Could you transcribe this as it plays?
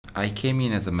I came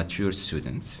in as a mature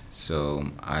student, so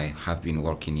I have been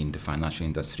working in the financial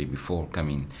industry before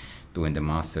doing the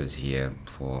master's here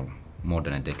for more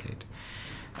than a decade.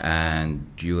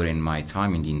 And during my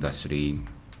time in the industry,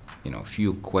 a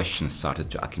few questions started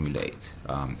to accumulate,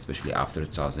 especially after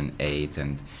 2008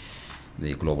 and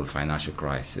the global financial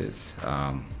crisis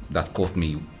that caught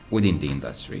me within the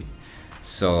industry.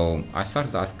 So I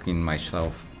started asking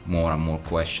myself more and more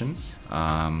questions.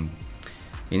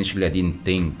 Initially, I didn't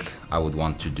think I would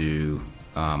want to do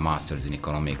a master's in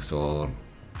economics or,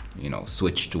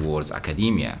 switch towards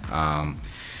academia.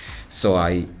 So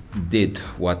I did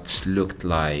what looked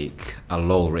like a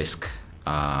low risk,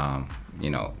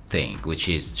 thing, which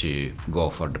is to go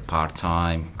for the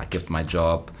part-time. I kept my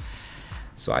job,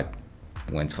 so I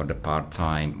went for the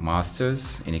part-time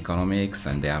master's in economics,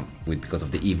 and because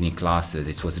of the evening classes,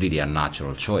 it was really a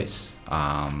natural choice.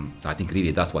 So I think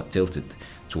really that's what tilted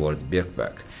towards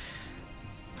Birkbeck.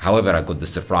 However, I got the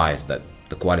surprise that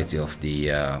the quality of the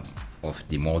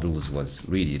modules was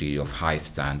really, really of high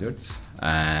standards,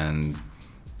 and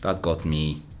that got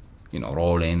me,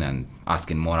 rolling and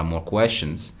asking more and more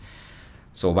questions.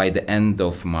 So by the end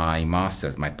of my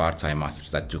master's, my part-time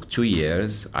master's, that took 2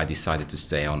 years, I decided to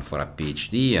stay on for a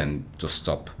PhD and to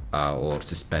stop or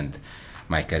suspend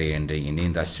my career in the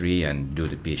industry and do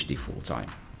the PhD full-time.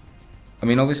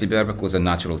 Obviously, Birkbeck was a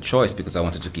natural choice because I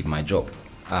wanted to keep my job.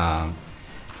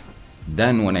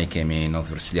 Then when I came in,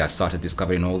 obviously, I started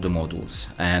discovering all the modules,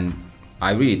 and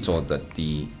I really thought that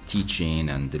the teaching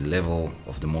and the level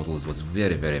of the modules was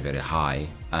very, very, very high,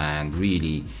 and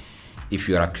really, if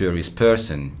you're a curious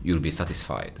person, you'll be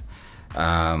satisfied.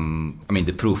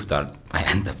 The proof that I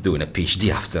ended up doing a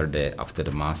PhD after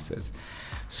the master's.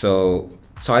 So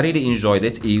I really enjoyed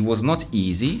it. It was not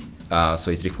easy, so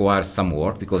it requires some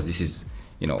work because this is,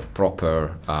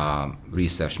 proper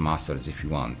research master's if you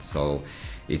want. So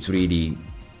it really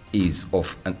is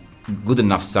of good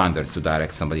enough standards to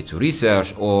direct somebody to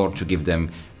research or to give them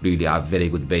really a very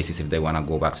good basis if they want to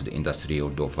go back to the industry or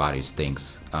do various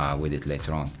things with it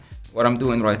later on. What I'm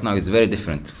doing right now is very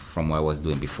different from what I was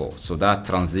doing before. So that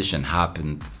transition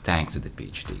happened thanks to the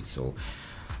PhD. So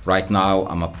right now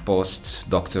I'm a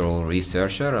postdoctoral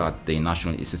researcher at the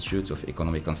National Institute of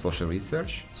Economic and Social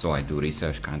Research. So I do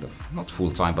research kind of, not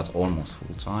full-time, but almost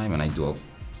full-time, and I do a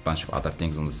bunch of other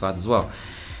things on the side as well,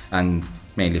 and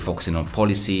mainly focusing on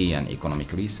policy and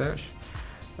economic research.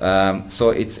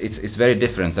 So it's very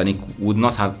different, and it could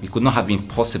not have been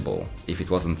possible if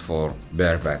it wasn't for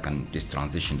Birkbeck and this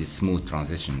smooth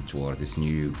transition towards this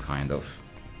new kind of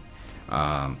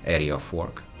area of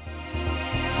work.